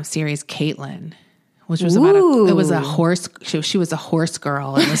series Caitlin, which was about it was a horse. She was a horse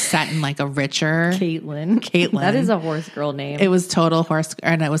girl. It was set in a richer Caitlin. That is a horse girl name. It was total horse,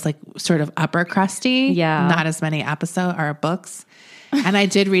 and it was sort of upper crusty. Yeah, not as many episodes or books. And I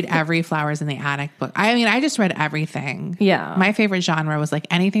did read every Flowers in the Attic book. I mean, I just read everything. Yeah. My favorite genre was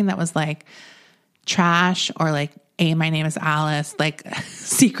anything that was trash or A, My Name is Alice,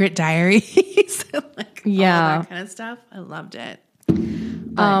 Secret Diaries, all that kind of stuff. I loved it.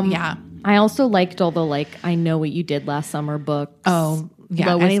 But, yeah. I also liked all the I Know What You Did Last Summer books. Oh,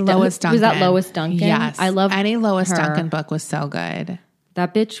 yeah. Lois Duncan. Was that Lois Duncan? Yes. I love any Lois her. Duncan book was so good.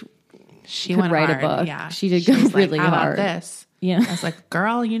 That bitch she could went write hard. a book. Yeah. She did go really How hard. about this? Yeah. I was like,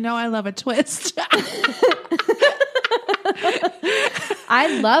 girl, I love a twist.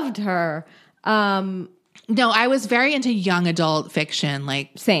 I loved her. No, I was very into young adult fiction.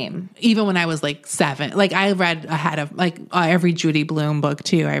 Same. Even when I was 7. I read ahead of every Judy Blume book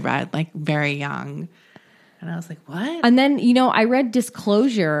too. I read very young. And I was like, what? And then, I read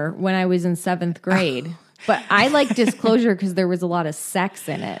Disclosure when I was in 7th grade. But I liked Disclosure because there was a lot of sex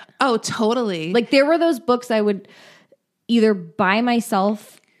in it. Oh, totally. There were those books I would either buy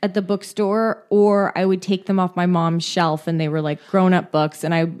myself at the bookstore or I would take them off my mom's shelf and they were grown-up books.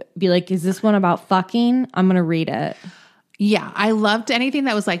 And I'd be like, is this one about fucking? I'm going to read it. Yeah. I loved anything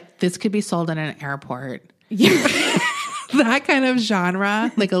that was this could be sold in an airport. Yeah. that kind of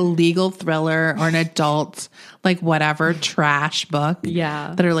genre, like a legal thriller or an adult, like whatever, trash book.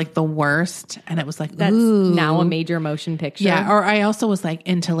 Yeah. That are like the worst. And it was like, that's ooh. now a major motion picture. Yeah. Or I also was like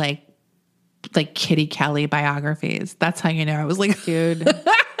into like Kitty Kelly biographies. That's how you know I was like, dude. I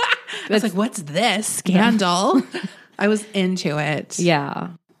was like, what's this? Scandal. I was into it. Yeah.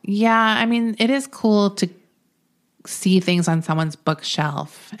 Yeah. I mean, it is cool to see things on someone's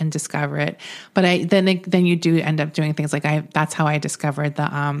bookshelf and discover it. But then you do end up doing things like that's how I discovered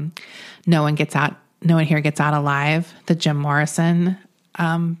the No One Here Gets Out Alive, the Jim Morrison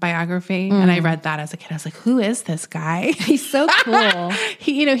biography. And I read that as a kid. I was like, who is this guy? He's so cool.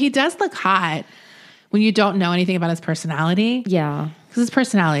 He does look hot when you don't know anything about his personality. Yeah. Because his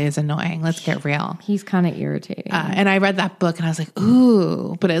personality is annoying. Let's get real. He's kind of irritating. And I read that book and I was like,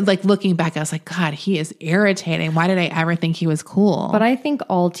 ooh. But like looking back, I was like, God, he is irritating. Why did I ever think he was cool? But I think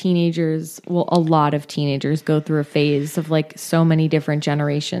a lot of teenagers go through a phase of like so many different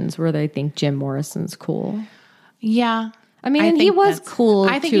generations where they think Jim Morrison's cool. Yeah. I mean, he was cool to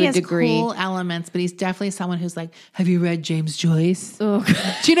a degree. I think he has cool elements, but he's definitely someone who's like, have you read James Joyce? Oh.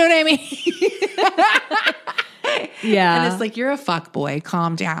 Do you know what I mean? Yeah. And it's like, you're a fuck boy.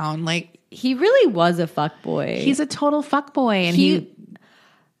 Calm down. Like, he really was a fuck boy. He's a total fuck boy. And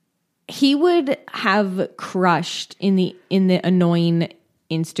he would have crushed in the annoying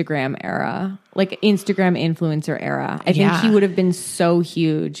Instagram era, like Instagram influencer era. I think he would have been so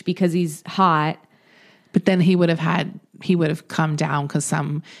huge because he's hot. But then he would have come down because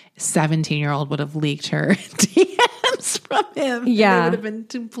some 17-year-old would have leaked her DMs from him. Yeah. It would have been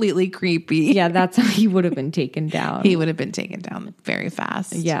completely creepy. Yeah, that's how he would have been taken down. He would have been taken down very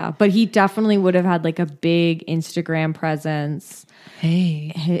fast. Yeah, but he definitely would have had like a big Instagram presence.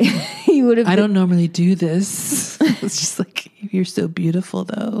 Hey. He would have. I don't normally do this. It's just like, you're so beautiful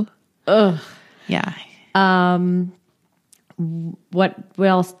though. Ugh. Yeah. What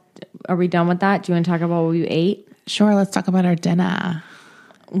else? Are we done with that? Do you want to talk about what we ate? Sure, let's talk about our dinner.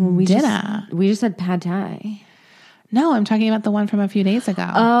 We just had pad thai. No, I'm talking about the one from a few days ago.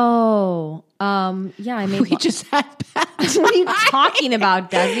 Oh, yeah, I made. We just had pad thai. What are you talking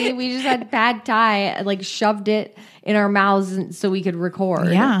about, Desi? We just had pad thai, like shoved it in our mouths so we could record.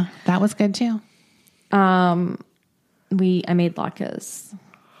 Yeah, that was good too. I made latkes.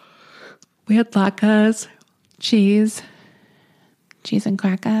 We had latkes, cheese and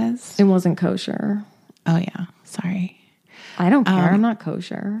crackers. It wasn't kosher. Oh yeah, sorry. I don't care. I'm not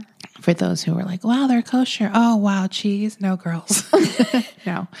kosher. For those who were like, wow, they're kosher. Oh, wow, cheese. No, girls.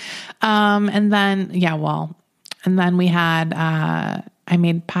 No. And then we had, I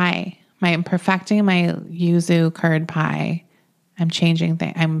made pie. I'm perfecting my yuzu curd pie. I'm changing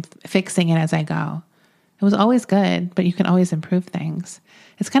things. I'm fixing it as I go. It was always good, but you can always improve things.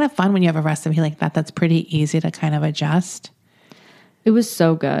 It's kind of fun when you have a recipe like that that's pretty easy to kind of adjust. It was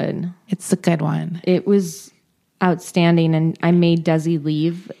so good. It's a good one. It was outstanding. And I made Desi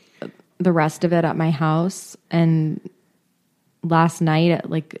leave the rest of it at my house. And last night at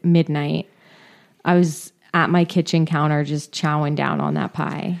like midnight, I was at my kitchen counter just chowing down on that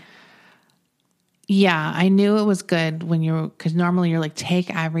pie. Yeah, I knew it was good because normally you're like,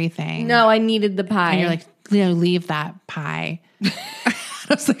 take everything. No, I needed the pie. And you're like, leave that pie. I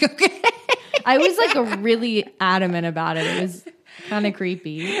was like, okay. I was like really adamant about it. It was kind of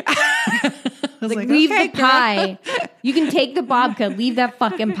creepy. I was like, leave the pie. You can take the babka. Leave that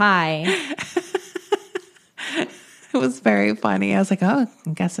fucking pie. It was very funny. I was like, oh, I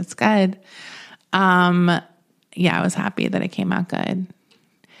guess it's good. Yeah, I was happy that it came out good.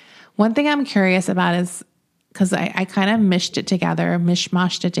 One thing I'm curious about is because I kind of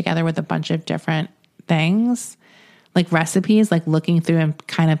mishmashed it together with a bunch of different things, like recipes, like looking through and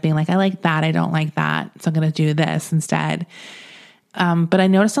kind of being like, I like that, I don't like that, so I'm going to do this instead. But I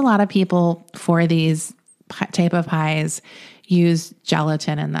noticed a lot of people for these type of pies use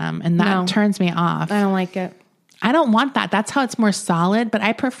gelatin in them, and that turns me off. I don't like it. I don't want that. That's how it's more solid, but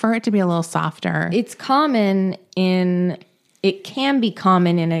I prefer it to be a little softer. It can be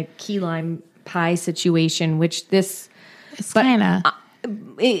common in a key lime pie situation, which this is kind of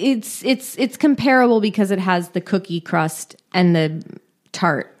it's comparable because it has the cookie crust and the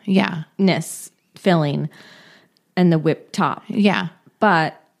tartness filling and the whipped top. Yeah.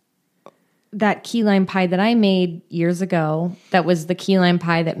 But that key lime pie that I made years ago, that was the key lime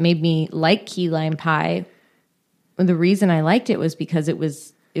pie that made me like key lime pie. The reason I liked it was because it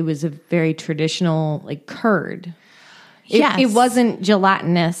was a very traditional like curd. Yes. It wasn't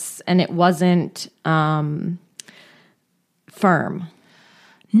gelatinous and it wasn't firm.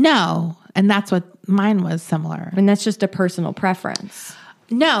 No. And that's what mine was similar. And that's just a personal preference.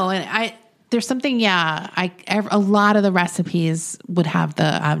 No. And there's something, a lot of the recipes would have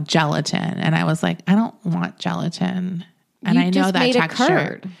the gelatin. And I was like, I don't want gelatin. And I know that texture.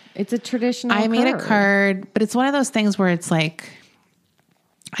 Curd. It's a traditional curd. I made a curd, but it's one of those things where it's like,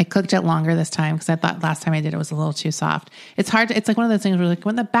 I cooked it longer this time because I thought last time I did it was a little too soft. It's like one of those things where like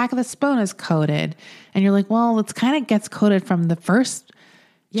when the back of the spoon is coated and you're like, well, it's kind of gets coated from the first.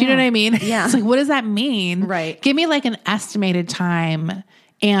 Do you know what I mean? Yeah. It's like, what does that mean? Right. Give me like an estimated time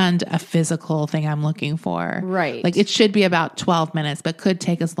and a physical thing I'm looking for. Right. Like it should be about 12 minutes, but could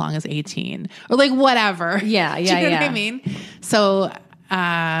take as long as 18 or like whatever. Yeah. Do you know what I mean? So,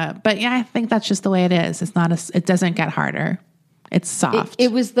 but yeah, I think that's just the way it is. It doesn't get harder. It's soft.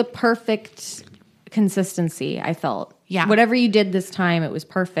 It was the perfect consistency, I felt. Yeah. Whatever you did this time, it was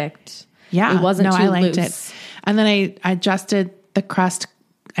perfect. Yeah. It wasn't too I liked loose. it. And then I adjusted the crust.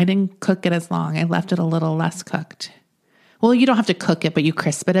 I didn't cook it as long. I left it a little less cooked. Well, you don't have to cook it, but you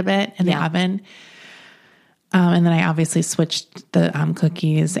crisp it a bit in the oven. And then I obviously switched the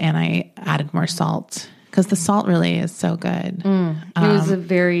cookies and I added more salt because the salt really is so good. It was a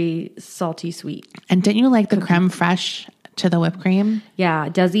very salty sweet. And didn't you like the creme fraiche to the whipped cream? Yeah,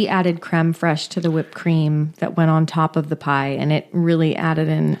 Desi added creme fraiche to the whipped cream that went on top of the pie, and it really added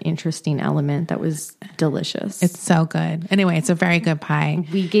an interesting element that was delicious. It's so good. Anyway, it's a very good pie.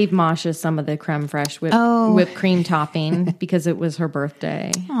 We gave Masha some of the creme fraiche whipped cream topping because it was her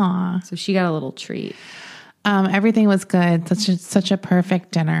birthday. Aww. So she got a little treat. Everything was good. Such a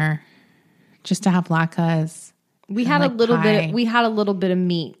perfect dinner. Just to have latkes. We had a little bit. We had a little bit of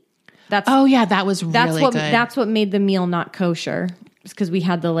meat. That was really good. That's what made the meal not kosher. It's because we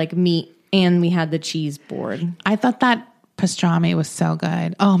had the like meat and we had the cheese board. I thought that pastrami was so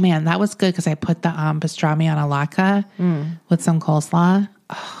good. Oh man, that was good because I put the pastrami on a latke with some coleslaw.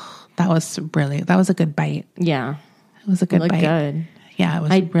 Oh, that was a good bite. Yeah, it was a good bite. Good. Yeah, it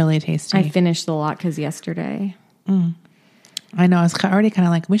was really tasty. I finished the latkes yesterday. I know. I was already kind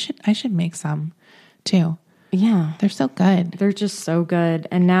of like, I should make some too. Yeah. They're so good. They're just so good.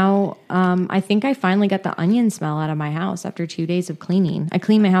 And now I think I finally got the onion smell out of my house after 2 days of cleaning. I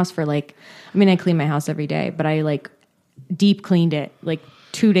clean my house I clean my house every day, but I like deep cleaned it like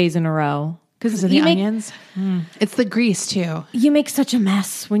 2 days in a row. Because of the onions? It's the grease too. You make such a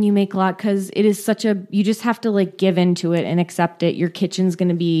mess when you make latkes. It is you just have to like give into it and accept it. Your kitchen's going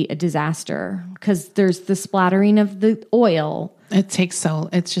to be a disaster because there's the splattering of the oil.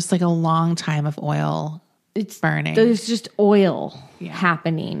 It's just like a long time of oil. It's burning. There's just oil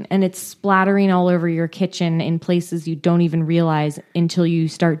happening and it's splattering all over your kitchen in places you don't even realize until you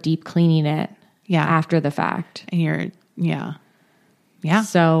start deep cleaning it after the fact. And yeah.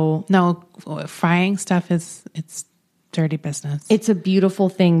 So no, frying stuff it's dirty business. It's a beautiful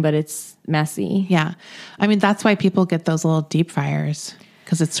thing, but it's messy. Yeah. I mean, that's why people get those little deep fryers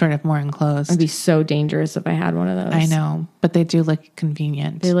because it's sort of more enclosed. It'd be so dangerous if I had one of those. I know, but they do look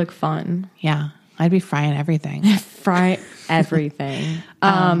convenient. They look fun. Yeah. I'd be frying everything. Fry everything. But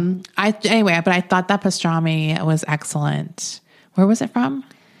I thought that pastrami was excellent. Where was it from?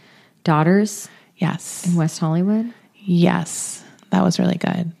 Daughters. Yes. In West Hollywood. Yes. That was really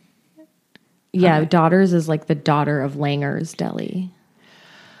good. Yeah. Daughters is like the daughter of Langer's Deli.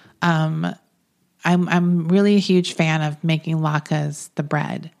 I'm really a huge fan of making latkes the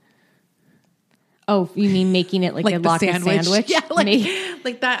bread. Oh, you mean making it like a latke sandwich? Yeah,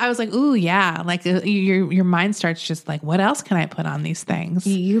 like that. I was like, ooh, yeah. Like your mind starts just like, what else can I put on these things?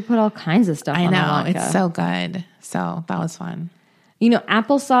 You put all kinds of stuff on a latke. It's so good. So that was fun. You know,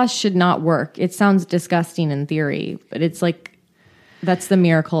 applesauce should not work. It sounds disgusting in theory, but it's like, that's the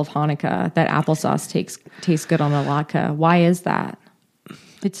miracle of Hanukkah, that applesauce tastes good on a latke. Why is that?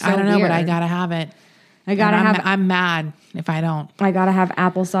 It's so I don't know, weird. but I gotta have it. I'm mad if I don't. I gotta have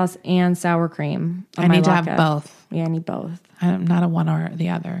applesauce and sour cream. I need to have both. Yeah, I need both. I'm not a one or the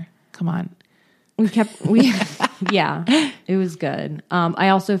other. Come on. Yeah, it was good. I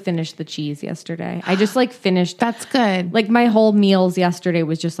also finished the cheese yesterday. I just finished. That's good. Like my whole meals yesterday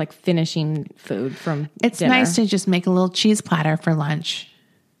was just like finishing food from It's dinner. nice to just make a little cheese platter for lunch.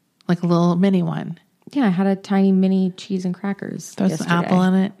 Like a little mini one. Yeah, I had a tiny mini cheese and crackers. Throw some apple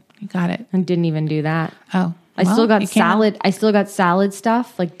in it. You got it. And didn't even do that. Oh. I still got salad. I still got salad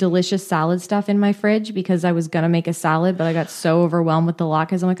stuff, like delicious salad stuff in my fridge because I was going to make a salad, but I got so overwhelmed with the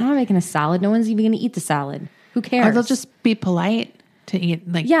latkes. I'm like, I'm not making a salad. No one's even going to eat the salad. Who cares? Or they'll just be polite to eat.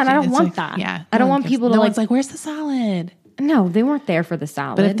 Like, yeah, and I don't want that. Yeah. I don't want people to no one's like, where's the salad? No, they weren't there for the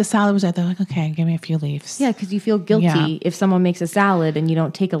salad. But if the salad was there, they're like, okay, give me a few leaves. Yeah, because you feel guilty if someone makes a salad and you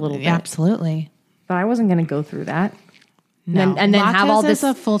don't take a little bit. Absolutely. But I wasn't going to go through that. No. And then have all this.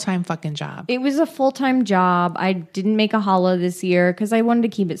 It's a full-time fucking job. It was a full-time job. I didn't make a challah this year because I wanted to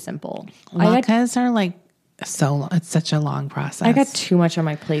keep it simple. Latkes are like it's such a long process. I got too much on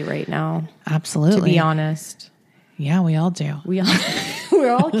my plate right now. Absolutely. To be honest. Yeah, we all do.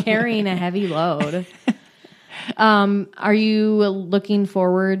 We're all carrying a heavy load. Are you looking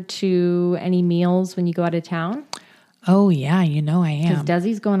forward to any meals when you go out of town? Oh, yeah, I am. Because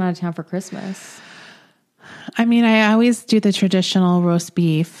Desi's going out of town for Christmas. I mean, I always do the traditional roast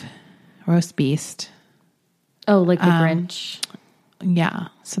beast. Oh, like the Grinch? Yeah,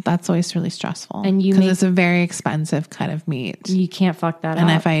 so that's always really stressful. And because it's a very expensive cut of meat. You can't fuck that up.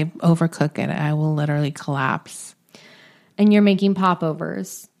 And if I overcook it, I will literally collapse. And you're making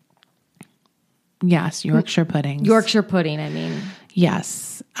popovers. Yes, Yorkshire puddings. Yorkshire pudding, I mean.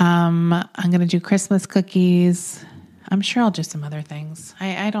 Yes. I'm going to do Christmas cookies. I'm sure I'll do some other things.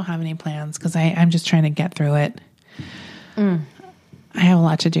 I don't have any plans because I'm just trying to get through it. I have a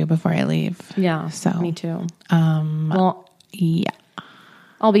lot to do before I leave. Yeah, so me too. Well, yeah.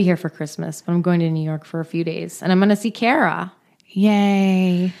 I'll be here for Christmas, but I'm going to New York for a few days. And I'm going to see Kara.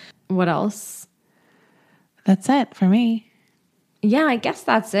 Yay. What else? That's it for me. Yeah, I guess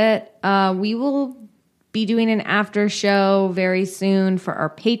that's it. We will be doing an after show very soon for our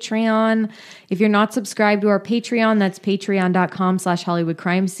Patreon. If you're not subscribed to our Patreon, that's patreon.com/Hollywood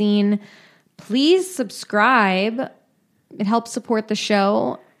Crime Scene. Please subscribe. It helps support the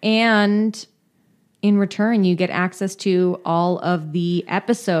show. And in return, you get access to all of the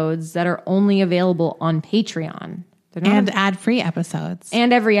episodes that are only available on Patreon. And ad-free episodes.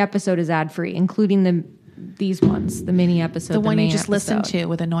 And every episode is ad-free, including these ones, the mini episode. The one you just listened to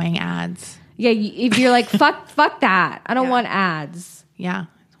with annoying ads. Yeah, if you're like, fuck that. I don't want ads. Yeah.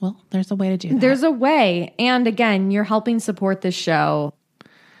 Well, there's a way to do that. There's a way. And again, you're helping support this show.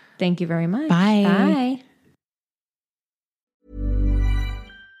 Thank you very much. Bye. Bye.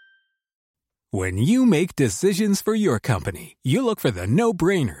 When you make decisions for your company, you look for the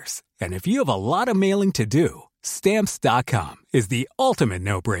no-brainers. And if you have a lot of mailing to do, Stamps.com is the ultimate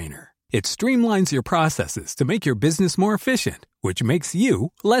no-brainer. It streamlines your processes to make your business more efficient, which makes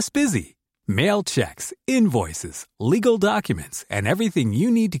you less busy. Mail checks, invoices, legal documents, and everything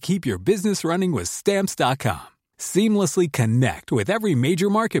you need to keep your business running with Stamps.com. Seamlessly connect with every major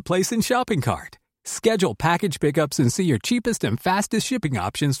marketplace and shopping cart. Schedule package pickups and see your cheapest and fastest shipping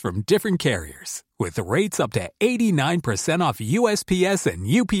options from different carriers. With rates up to 89% off USPS and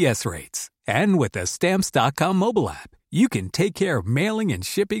UPS rates. And with the Stamps.com mobile app, you can take care of mailing and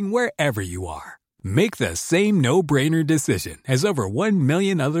shipping wherever you are. Make the same no-brainer decision as over 1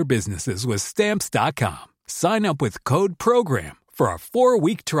 million other businesses with Stamps.com. Sign up with code PROGRAM for a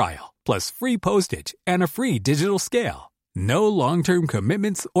 4-week trial, plus free postage and a free digital scale. No long-term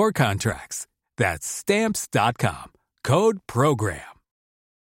commitments or contracts. That's Stamps.com. Code PROGRAM.